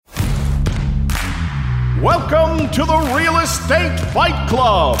Welcome to the Real Estate Fight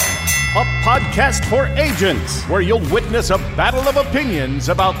Club, a podcast for agents where you'll witness a battle of opinions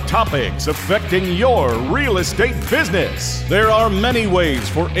about topics affecting your real estate business. There are many ways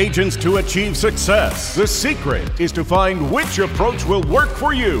for agents to achieve success. The secret is to find which approach will work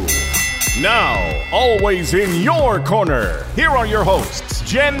for you. Now, always in your corner, here are your hosts,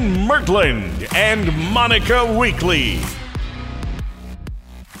 Jen Mertland and Monica Weekly.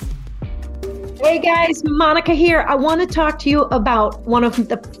 Hey guys, Monica here. I want to talk to you about one of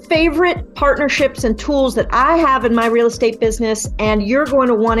the favorite partnerships and tools that I have in my real estate business, and you're going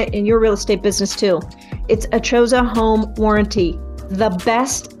to want it in your real estate business too. It's Achoza Home Warranty. The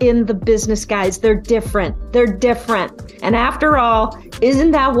best in the business, guys. They're different. And after all,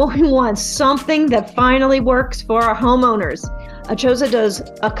 isn't that what we want? Something that finally works for our homeowners. Achoza does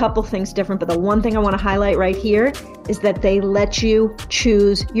a couple things different, but the one thing I want to highlight right here is that they let you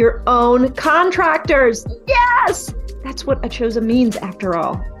choose your own contractors. Yes! That's what Achoza means after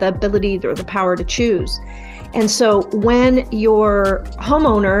all, the ability or the power to choose. And so when your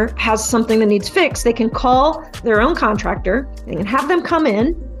homeowner has something that needs fixed, they can call their own contractor, they can have them come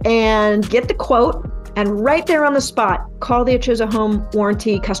in and get the quote, and right there on the spot, call the Achoza Home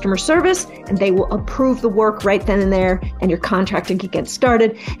Warranty customer service, and they will approve the work right then and there, and your contractor can get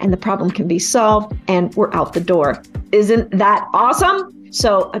started, and the problem can be solved, and we're out the door. Isn't that awesome?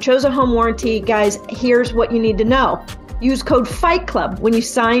 So Achoza Home Warranty, guys, here's what you need to know. Use code Fight Club when you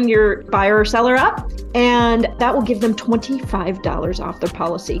sign your buyer or seller up, and that will give them $25 off their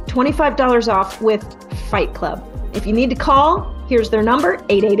policy. $25 off with Fight Club. If you need to call, here's their number,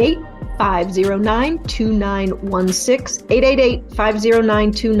 888-509-2916,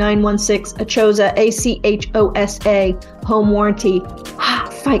 888-509-2916, Achoza, A-C-H-O-S-A, Home Warranty.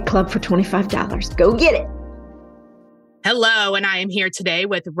 Fight Club for $25. Go get it. Hello, and I am here today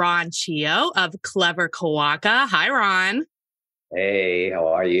with Ron Chio of Clever Kawaka. Hi, Ron. Hey, how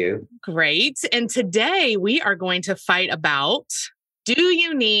are you? Great. And today we are going to fight about, do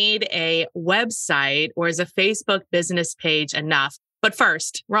you need a website or is a Facebook business page enough? But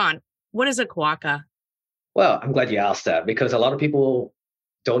first, Ron, what is a Kawaka? Well, I'm glad you asked that because a lot of people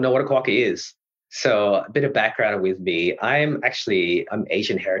don't know what a Kawaka is. So a bit of background with me. I'm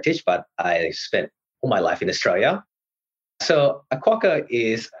Asian heritage, but I spent all my life in Australia. So a quokka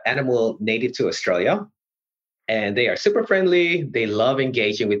is animal native to Australia, and they are super friendly. They love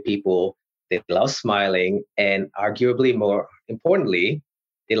engaging with people. They love smiling, and arguably more importantly,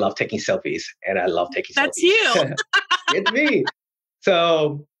 they love taking selfies. And I love taking selfies. That's you. It's me.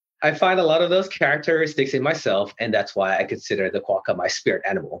 So I find a lot of those characteristics in myself, and that's why I consider the quokka my spirit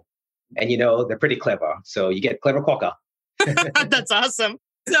animal. And they're pretty clever. So you get clever quokka. That's awesome.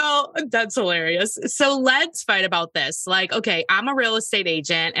 So that's hilarious. So let's fight about this. Like, okay, I'm a real estate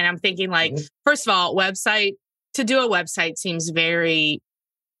agent and I'm thinking first of all, to do a website seems very,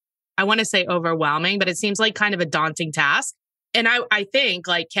 I want to say overwhelming, but it seems like kind of a daunting task. And I think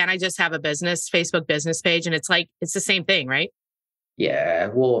can I just have a Facebook business page? And it's the same thing, right? Yeah,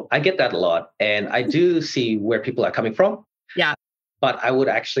 well, I get that a lot. And I do see where people are coming from. Yeah. But I would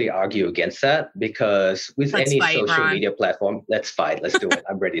actually argue against that because with social media platform, let's fight. Let's do it.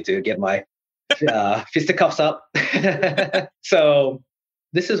 I'm ready to get my fisticuffs up. So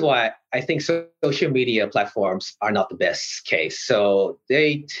this is why I think social media platforms are not the best case. So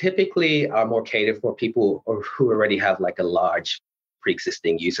they typically are more catered for people who already have a large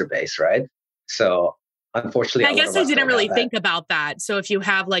pre-existing user base, right? So unfortunately, I guess I didn't really think about that. So if you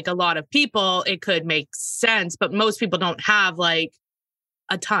have a lot of people, it could make sense, but most people don't have a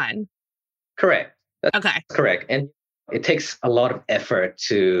ton. Correct. That's okay. Correct. And it takes a lot of effort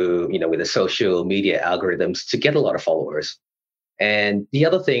to, with the social media algorithms to get a lot of followers. And the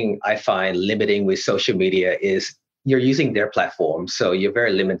other thing I find limiting with social media is you're using their platform. So you're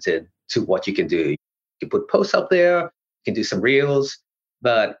very limited to what you can do. You can put posts up there, you can do some reels.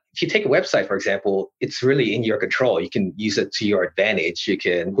 But if you take a website, for example, it's really in your control. You can use it to your advantage. You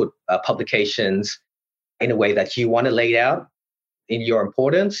can put publications in a way that you want to lay it out in your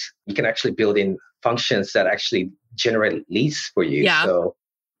importance. You can actually build in functions that actually generate leads for you. Yeah. So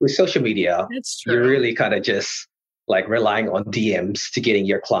with social media, you're really kind of just relying on DMs to getting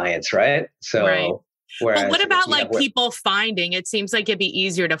your clients, right? So, right. Whereas but what about people finding? It seems like it'd be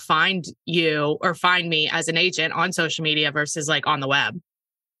easier to find you or find me as an agent on social media versus on the web.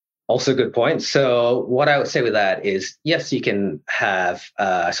 Also a good point. So what I would say with that is, yes, you can have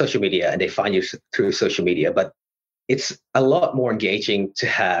social media and they find you through social media, but it's a lot more engaging to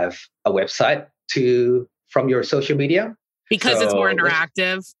have a website from your social media. Because it's more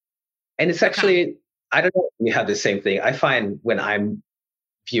interactive. And it's actually, I don't know if you have the same thing. I find when I'm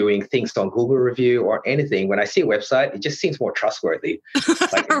viewing things on Google review or anything, when I see a website, it just seems more trustworthy.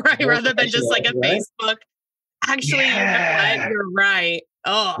 Like right, more rather than just like a right? Facebook. Actually, you know Yeah. what? You're right.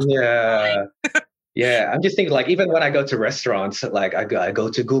 Oh, Yeah. Yeah. I'm just thinking like, even when I go to restaurants, like I go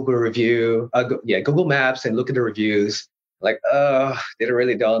to Google review, Google Maps and look at the reviews. Like,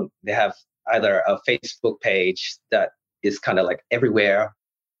 they have either a Facebook page that is kind of like everywhere.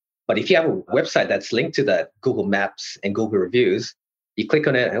 But if you have a website that's linked to that Google Maps and Google reviews, you click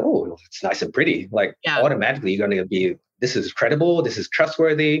on it and, oh, it's nice and pretty. Like automatically you're going to be, this is credible, this is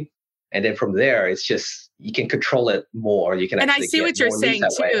trustworthy. And then from there, it's just, you can control it more. You can and I actually see what you're saying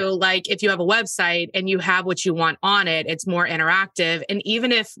too. way. Like if you have a website and you have what you want on it, it's more interactive. And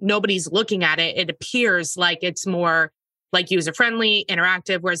even if nobody's looking at it, it appears like it's more like user friendly,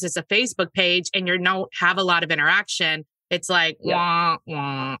 interactive. Whereas it's a Facebook page and you don't have a lot of interaction, it's like, wah,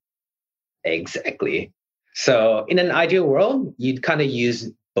 wah. Exactly. So in an ideal world, you'd kind of use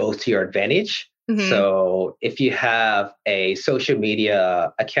both to your advantage. Mm-hmm. So if you have a social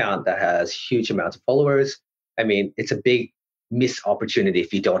media account that has huge amounts of followers, I mean, it's a big missed opportunity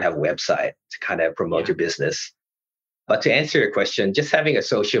if you don't have a website to kind of promote your business. But to answer your question, just having a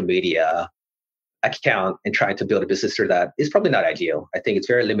social media account and trying to build a business through that is probably not ideal. I think it's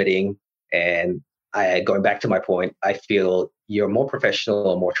very limiting. And going back to my point, I feel you're more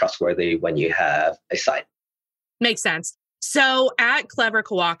professional, more trustworthy when you have a site. Makes sense. So at Clever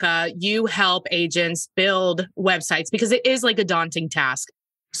Kawaka, you help agents build websites because it is like a daunting task.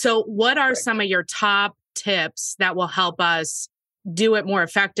 So what are some of your top tips that will help us do it more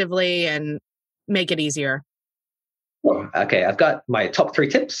effectively and make it easier? Okay, I've got my top 3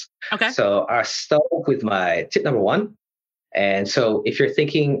 tips. Okay. So I'll start with my tip number 1. And so if you're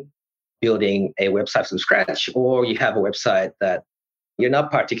thinking building a website from scratch, or you have a website that you're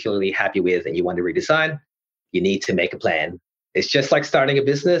not particularly happy with and you want to redesign, you need to make a plan. It's just like starting a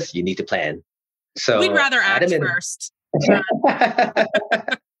business, you need to plan. So we'd rather act first.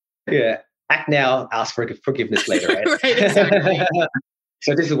 Yeah, act now, ask for forgiveness later, right? Right, exactly.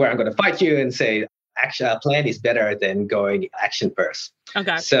 So this is where I'm going to fight you and say, plan is better than going action first.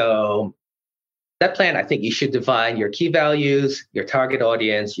 Okay. So that plan, I think you should define your key values, your target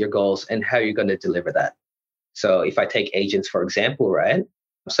audience, your goals, and how you're going to deliver that. So if I take agents, for example, right,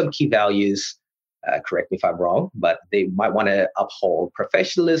 some key values, correct me if I'm wrong, but they might want to uphold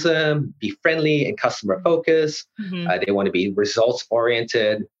professionalism, be friendly and customer focused. Mm-hmm. They want to be results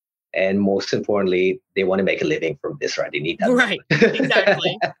oriented. And most importantly, they want to make a living from this, right? They need that. Right,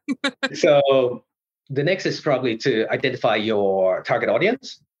 exactly. So the next is probably to identify your target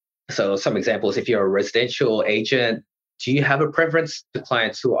audience. So some examples, if you're a residential agent, do you have a preference to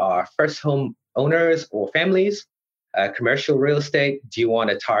clients who are first home owners or families? Commercial real estate, do you want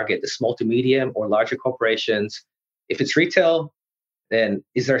to target the small to medium or larger corporations? If it's retail, then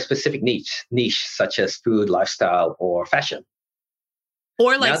is there a specific niche such as food, lifestyle, or fashion?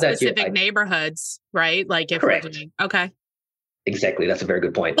 Or like specific neighborhoods, right? Like if correct. We're doing, okay. Exactly. That's a very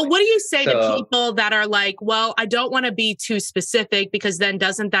good point. But what do you say to people that are like, well, I don't want to be too specific because then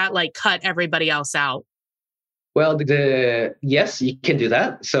doesn't that like cut everybody else out? Well, yes, you can do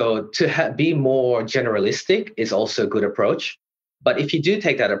that. So to be more generalistic is also a good approach. But if you do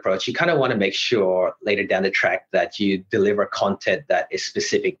take that approach, you kind of want to make sure later down the track that you deliver content that is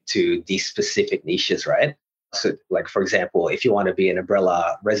specific to these specific niches, right? So like, for example, if you want to be an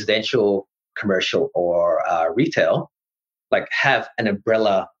umbrella residential, commercial, or retail, like have an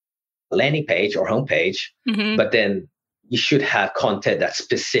umbrella landing page or homepage, but then you should have content that's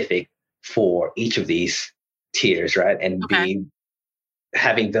specific for each of these tiers, right? And be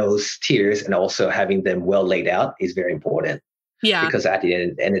having those tiers and also having them well laid out is very important. Yeah. Because at the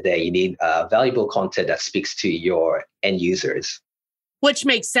end of the day, you need valuable content that speaks to your end users. Which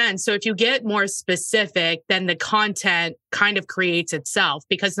makes sense. So if you get more specific, then the content kind of creates itself,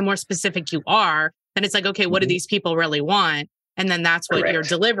 because the more specific you are, then it's like, okay, what do these people really want? And then that's what you're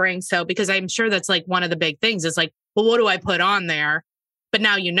delivering. So, because I'm sure that's like one of the big things is like, well, what do I put on there? But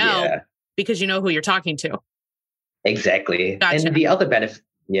now you know, because you know who you're talking to. Exactly. Gotcha. And the other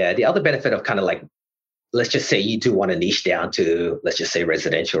benefit of kind of like, let's just say you do want to niche down to, let's just say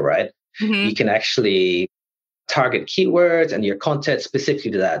residential, right? You can actually target keywords and your content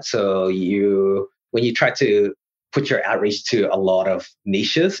specifically to that. So when you try to put your outreach to a lot of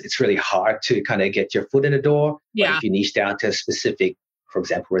niches, it's really hard to kind of get your foot in the door. Yeah. But if you niche down to a specific, for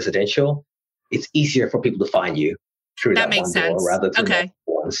example, residential, it's easier for people to find you through that makes one sense. door rather than Okay.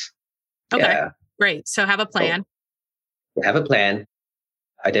 ones. Okay. Yeah. Great. So have a plan. So have a plan,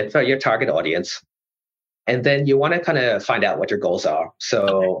 identify your target audience, And then you want to kind of find out what your goals are.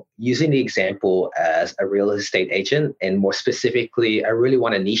 So using the example as a real estate agent, and more specifically, I really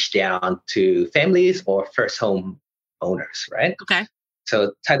want to niche down to families or first home owners, right? Okay.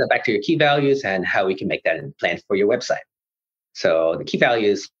 So tie that back to your key values and how we can make that in plan for your website. So the key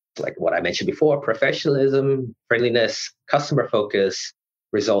values, like what I mentioned before, professionalism, friendliness, customer focus,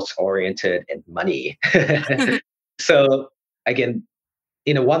 results oriented, and money. So again,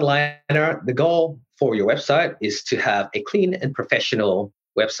 in a one-liner, the goal for your website is to have a clean and professional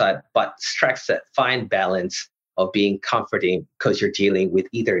website, but strikes that fine balance of being comforting because you're dealing with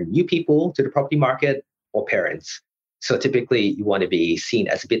either new people to the property market or parents. So typically you want to be seen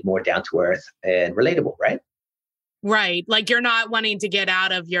as a bit more down to earth and relatable, right? Right. Like you're not wanting to get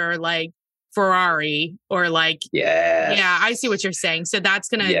out of your like Ferrari or like, yeah, I see what you're saying. So that's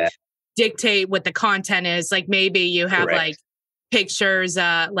going to dictate what the content is. Like maybe you have like pictures,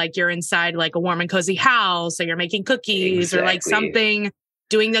 like you're inside like a warm and cozy house, or you're making cookies or like something,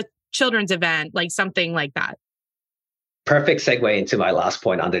 doing the children's event, like something like that. Perfect segue into my last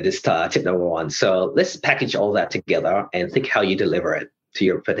point under this tip number 1. So let's package all that together and think how you deliver it to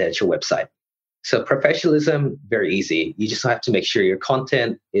your potential website. So professionalism, very easy. You just have to make sure your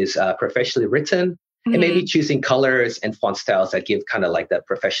content is professionally written and maybe choosing colors and font styles that give kind of like that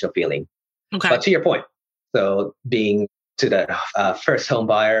professional feeling. Okay. But to your point, so being to the first home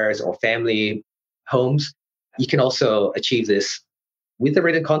buyers or family homes, you can also achieve this with the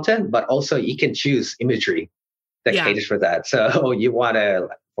written content, but also you can choose imagery that caters for that. So you want to,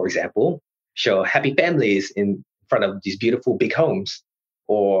 for example, show happy families in front of these beautiful big homes,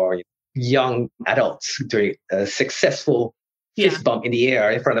 or young adults doing a successful fist bump in the air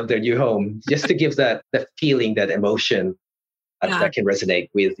in front of their new home, just to give that feeling, that emotion that can resonate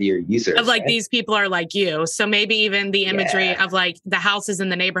with your users. Of like, these people are like you. So maybe even the imagery of like the houses in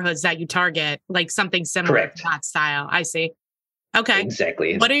the neighborhoods that you target, like something similar to that style. I see. Okay.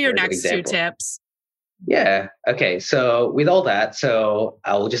 Exactly. What are your next 2 tips? Yeah. Okay. So with all that, so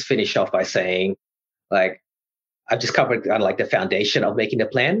I'll just finish off by saying, like, I've just covered kind of like the foundation of making the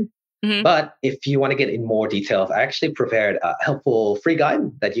plan. But if you want to get in more detail, I actually prepared a helpful free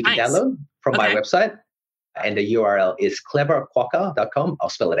guide that you can download from my website. And the URL is cleverquokka.com. I'll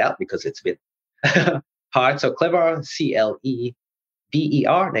spell it out because it's a bit hard. So clever, CLEBER,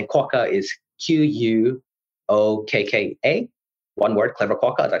 then Quokka is QUOKKA. One word,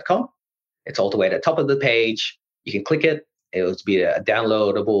 cleverquokka.com. It's all the way at the top of the page. You can click it. It will be a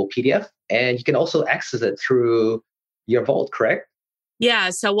downloadable PDF. And you can also access it through your Vault, correct? Yeah.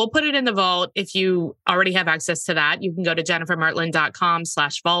 So we'll put it in the Vault. If you already have access to that, you can go to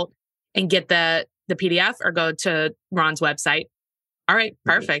jennifermertland.com/vault and get the PDF, or go to Ron's website. All right.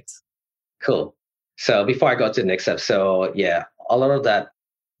 Perfect. Cool. So before I go to the next step, so a lot of that,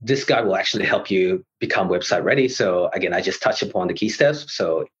 this guide will actually help you become website ready. So again, I just touched upon the key steps.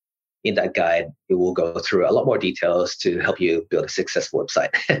 So in that guide, it will go through a lot more details to help you build a successful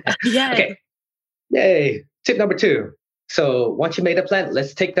website. Okay. Yay. Tip number 2. So once you made a plan,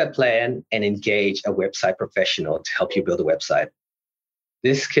 let's take that plan and engage a website professional to help you build a website.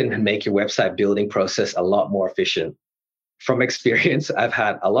 This can make your website building process a lot more efficient. From experience, I've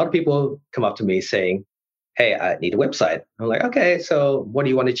had a lot of people come up to me saying, hey, I need a website. I'm like, okay, so what do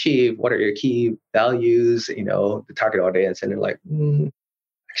you want to achieve? What are your key values, the target audience? And they're like,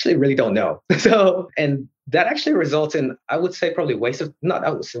 actually really don't know. So, and that actually results in, I would say, probably waste of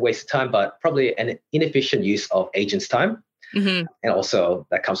time, but probably an inefficient use of agents' time. And also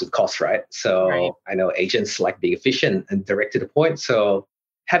that comes with cost, right? So I know agents like being efficient and direct to the point. So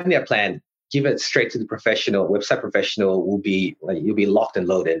having that plan, give it straight to the professional. Website professional will be like, you'll be locked and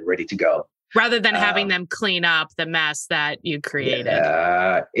loaded, ready to go. Rather than having them clean up the mess that you created.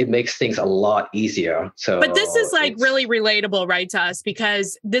 It makes things a lot easier. So, but this is like really relatable, right, to us,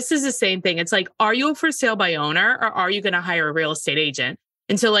 because this is the same thing. It's like, are you a for sale by owner, or are you going to hire a real estate agent?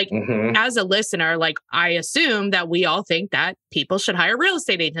 And so like, as a listener, like I assume that we all think that people should hire real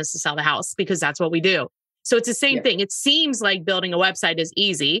estate agents to sell the house because that's what we do. So it's the same thing. It seems like building a website is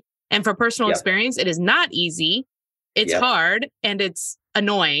easy. And for personal experience, it is not easy. It's hard and it's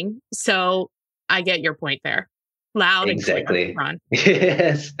annoying. So I get your point there. Loud and clear, Ron.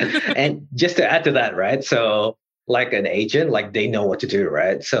 Yes. And just to add to that, right? So like an agent, like they know what to do,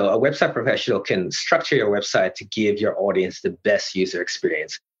 right? So a website professional can structure your website to give your audience the best user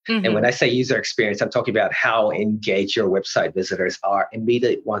experience. And when I say user experience, I'm talking about how engaged your website visitors are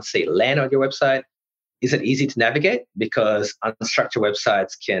immediately once they land on your website. Is it easy to navigate? Because unstructured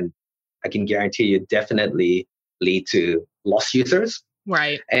websites I can guarantee you, definitely lead to lost users.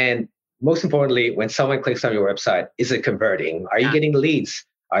 Right. And most importantly, when someone clicks on your website, is it converting? Are you getting leads?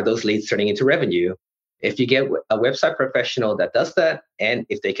 Are those leads turning into revenue? If you get a website professional that does that, and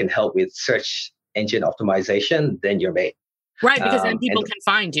if they can help with search engine optimization, then you're made. Right, because then people can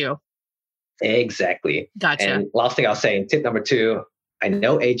find you. Exactly. Gotcha. And last thing I'll say, tip number 2, I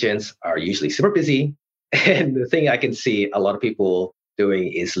know agents are usually super busy. And the thing I can see a lot of people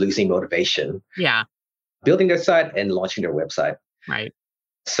doing is losing motivation. Yeah. Building their site and launching their website. Right.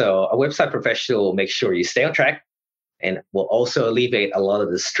 So a website professional will make sure you stay on track and will also alleviate a lot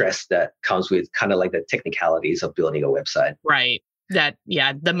of the stress that comes with kind of like the technicalities of building a website. Right.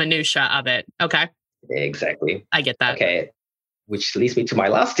 The minutia of it. Okay. Exactly. I get that. Okay. Which leads me to my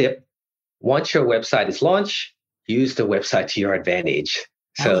last tip. Once your website is launched, use the website to your advantage.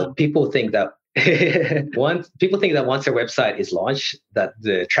 So people think that once their website is launched, that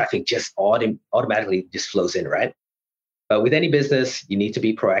the traffic just automatically just flows in, right? But with any business, you need to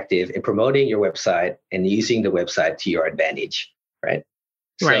be proactive in promoting your website and using the website to your advantage, right?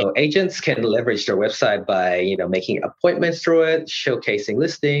 So agents can leverage their website by, making appointments through it, showcasing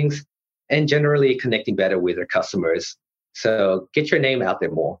listings, and generally connecting better with their customers. So get your name out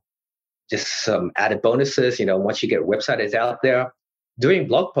there more. Just some added bonuses, once you get a website is out there, doing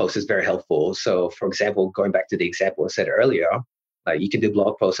blog posts is very helpful. So for example, going back to the example I said earlier, you can do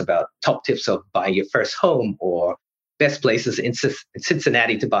blog posts about top tips of buying your first home or best places in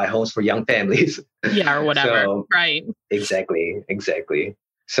Cincinnati to buy homes for young families. Yeah, or whatever. Right. Exactly.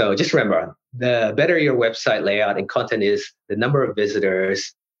 So just remember, the better your website layout and content is, the number of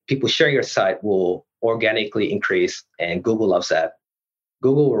visitors, people sharing your site will organically increase, and Google loves that.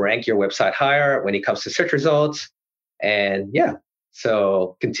 Google will rank your website higher when it comes to search results. And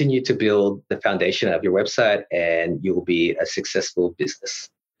so continue to build the foundation of your website and you will be a successful business.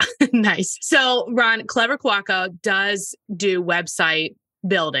 Nice. So Ron, Clever Quokka does do website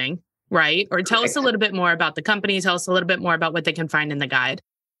building, right? Or tell us a little bit more about the company. Tell us a little bit more about what they can find in the guide.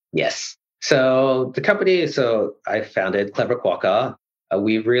 Yes. So the company, I founded Clever Quokka.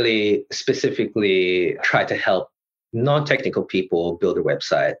 We really specifically try to help non-technical people build a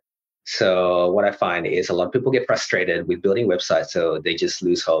website. So what I find is a lot of people get frustrated with building websites, so they just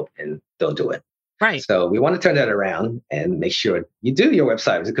lose hope and don't do it. Right. So we want to turn that around and make sure you do your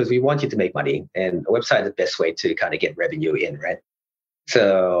website, because we want you to make money, and a website is the best way to kind of get revenue in, right?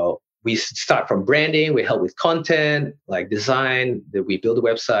 So we start from branding, we help with content, like design, that we build a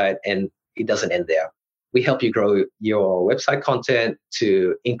website, and it doesn't end there. We help you grow your website content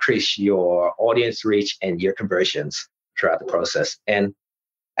to increase your audience reach and your conversions throughout the process. And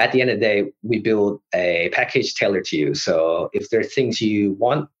at the end of the day, we build a package tailored to you. So if there are things you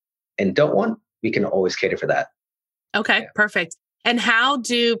want and don't want, we can always cater for that. Okay, perfect. And how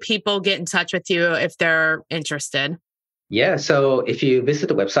do people get in touch with you if they're interested? Yeah, so if you visit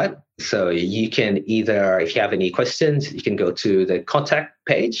the website, so you can either, if you have any questions, you can go to the contact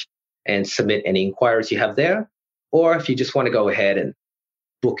page and submit any inquiries you have there. Or if you just want to go ahead and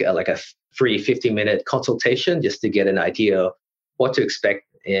book a free 15-minute consultation just to get an idea of what to expect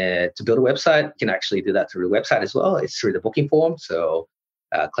to build a website, you can actually do that through the website as well. It's through the booking form. So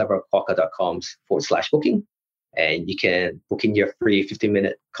cleverquokka.com/booking. And you can book in your free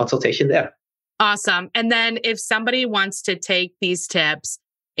 15-minute consultation there. Awesome. And then if somebody wants to take these tips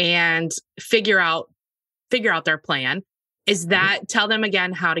and figure out their plan, is that, tell them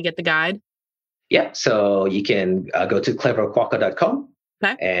again how to get the guide? Yeah. So you can go to cleverquokka.com.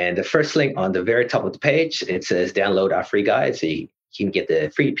 Okay. And the first link on the very top of the page, it says download our free guide. So you can get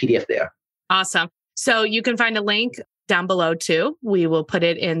the free PDF there. Awesome. So you can find a link down below too. We will put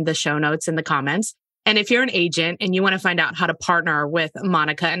it in the show notes in the comments. And if you're an agent and you want to find out how to partner with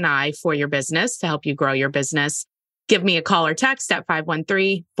Monica and I for your business to help you grow your business, give me a call or text at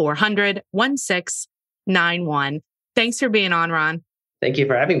 513-400-1691. Thanks for being on, Ron. Thank you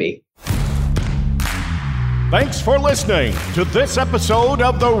for having me. Thanks for listening to this episode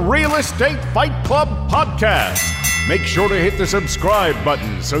of the Real Estate Fight Club podcast. Make sure to hit the subscribe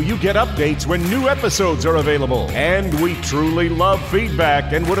button so you get updates when new episodes are available. And we truly love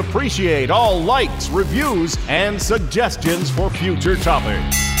feedback and would appreciate all likes, reviews, and suggestions for future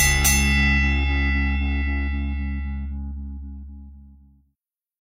topics.